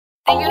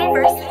The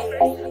University.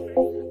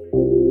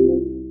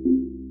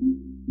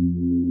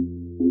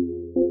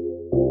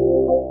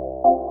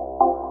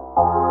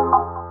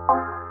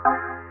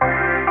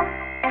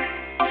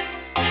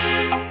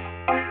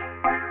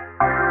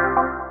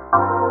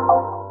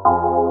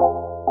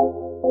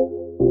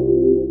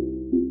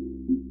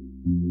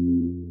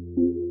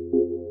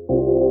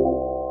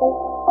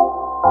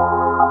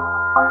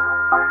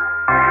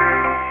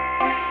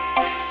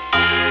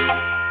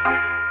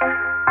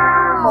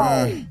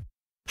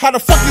 How the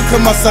fuck you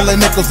come out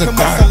selling nickels and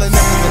dimes?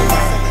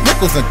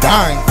 Nickels and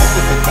dimes.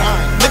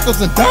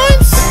 Nickels and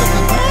dimes?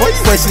 Boy,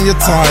 you wasting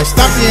your time.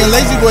 Stop being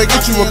lazy, boy,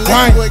 get you a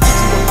grind.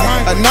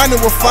 A 9 to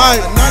a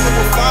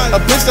 5. A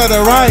bitch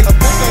that'll ride.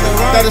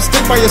 That'll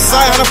stick by your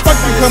side. How the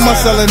fuck you come out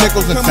selling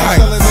nickels and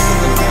dimes?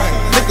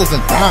 Nickels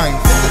and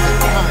dimes.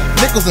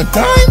 Nickels and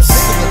dimes?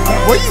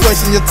 Boy, you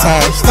wasting your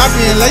time. Stop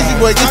being lazy,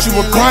 boy, get you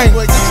a grind.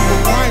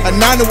 A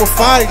 9 to a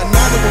 5.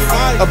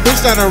 A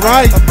bitch that'll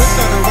ride.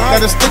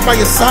 That'll stick by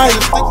your side.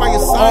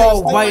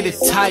 All white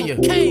attire.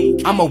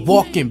 I'm a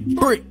walking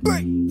brick.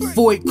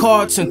 Void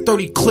cards and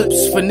 30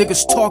 clips for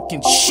niggas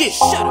talking shit.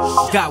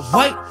 Got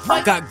white,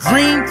 got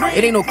green,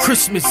 it ain't no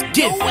Christmas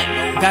gift.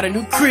 Got a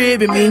new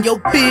crib and me and your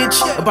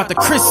bitch about to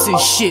christen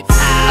shit.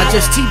 I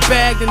just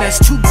teabagged and that's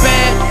too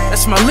bad.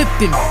 That's my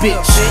Lipton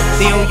bitch.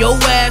 They on your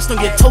ass,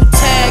 on your toe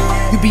tag,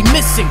 you be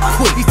missing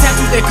quick. These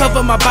tattoos that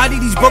cover my body,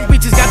 these broke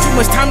bitches got too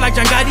much time like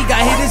John Gotti.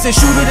 Got hitters and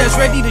shooter that's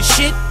ready to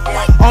shit.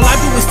 All I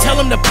do is tell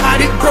him to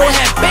pot it. Bro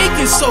had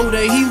baking soda,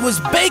 he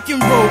was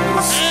baking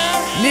rolls.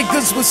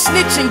 Niggas was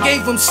snitching,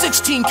 gave him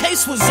 16,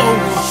 case was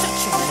over.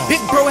 Big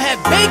bro had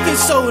baking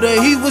soda,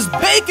 he was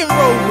baking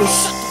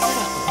rollers.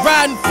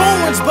 Riding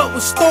foreigns but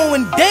was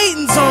throwing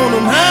Dayton's on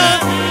him, huh?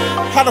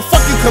 How the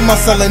fuck you come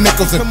out selling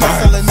nickels and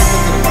dimes?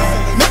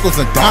 Nickels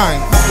and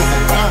dimes.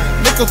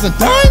 Nickels and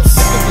dimes?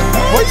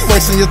 Boy, you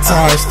wasting your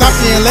time. Stop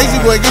being lazy,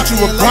 boy, get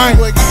you a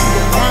grind.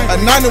 A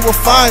 9 to a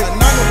 5.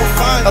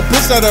 A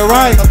bitch that'll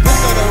ride.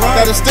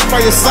 That'll stick by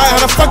your side. How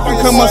the fuck you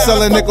come out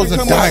selling nickels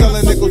and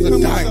dimes? Nickels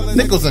and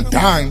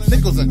dimes.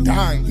 Nickels and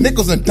dimes.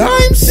 Nickels and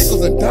dimes?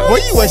 Boy,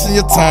 you wasting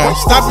your time.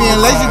 Stop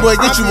being lazy, boy,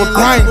 get you a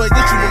grind.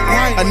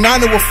 A 9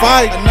 to a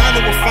 5.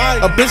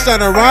 A bitch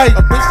that'll ride.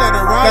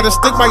 That'll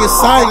stick by your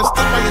side.